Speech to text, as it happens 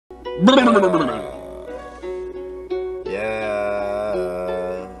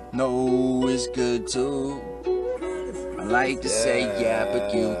Yeah. No, it's good too. I like to say yeah,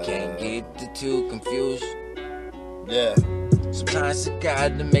 but you can't get the two confused. Yeah. Sometimes you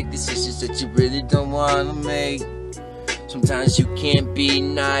gotta make decisions that you really don't wanna make. Sometimes you can't be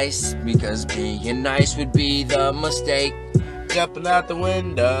nice because being nice would be the mistake. Jumping out the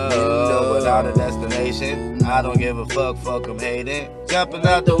window without a destination. I don't give a fuck, fuck I'm hating. Jumping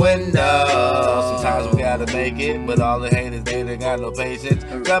out the window. Sometimes we gotta make it, but all the haters, they ain't got no patience.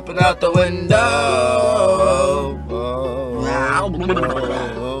 Jumping out the window.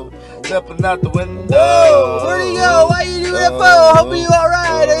 Jumping out the window. Where'd he go? Why you do that for? Hope you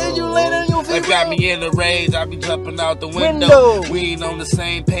alright. Did you land on your feet? They got me in a rage, I be jumping out the window. We ain't on the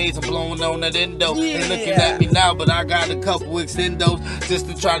same page, I'm blowing on that endo. They looking at me now, but I got a couple extendos just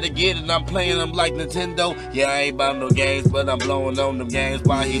to try to get it. I'm playing them like Nintendo. Yeah, I ain't about no games, but I'm blowing on them games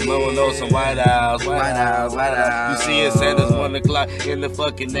while he blowing on some White House. You see it said it's 1 o'clock in the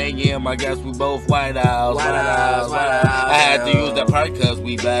fucking AM. I guess we both White House. I had to use that part cause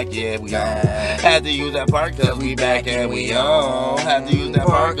we back, yeah, we on. Had to use that part cause we back and we on. Had to use that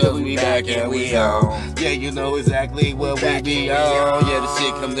part cause we back and we on. Yeah, you know exactly what we be on. Yeah, the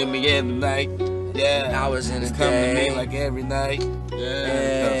shit come to me every night. Yeah, hours in a it's coming to day. me like every night.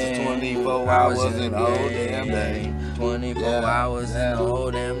 Yeah, cause it's 24 hours in the whole damn day. 24 hours in the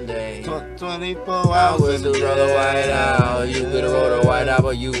whole damn day. 24 hours in the roll the White Out. You could have rolled a White Out,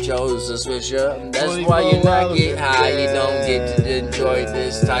 but you chose to switch up. That's why you not get high. You don't get to enjoy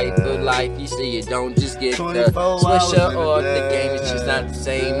this type of life. You see, you don't just get the switch up or the game. It's just not the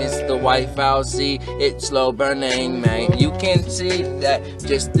same. It's the White Out. See, it's slow burning, man. You can see that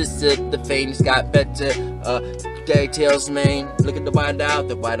just the famous got better. Details, man. Look at the White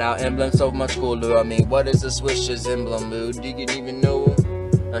Out emblem so much cooler. I mean, what is the Swisher's emblem, dude? Do you even know?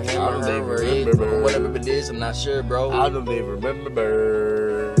 A hammer, or whatever it is, I'm not sure, bro. I don't even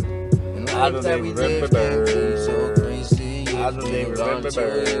remember. I don't even remember. So crazy. I don't even remember.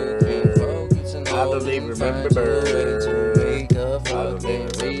 I don't even remember.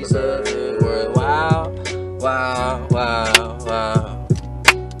 Wow,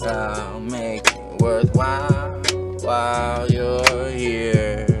 make it worthwhile while you're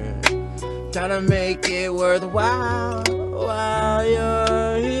here. Trying to make it worthwhile while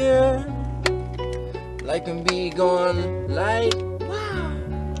you're here. Like and be going like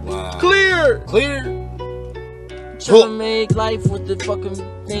wow. Clear. Trying to make life with the fucking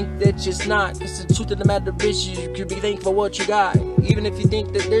think that it's not. Cause the truth of the matter is you could be thankful for what you got. Even if you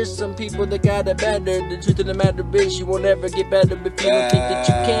think that there's some people that got it better, the truth of the matter is you will never get better if you don't think that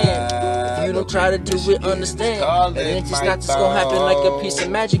you can. If you don't try to do it, understand. And it's just not just gonna happen like a piece of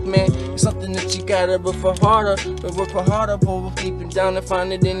magic, man. It's something that you gotta work for harder. But deep down and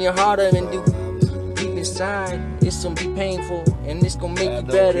find it in your heart and do deep inside. It's gonna be painful and it's gonna make you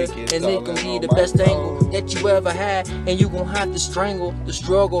better. And it gonna be the best angle that you ever had. And you gonna have to strangle the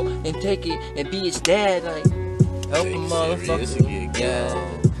struggle and take it and be its dad. Like, help a motherfucker. Yeah.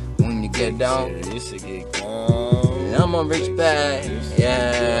 When you get down, I'm a rich bag.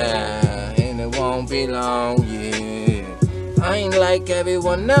 Yeah. And it won't be long, yeah. I ain't like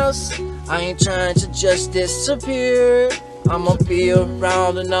everyone else. I ain't trying to just disappear. I'ma be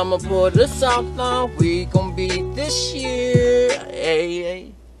around and I'ma put us out now. We gon' beat this year.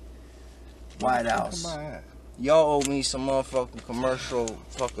 Hey. White House. Y'all owe me some motherfucking commercial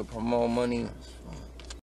fucking promo money.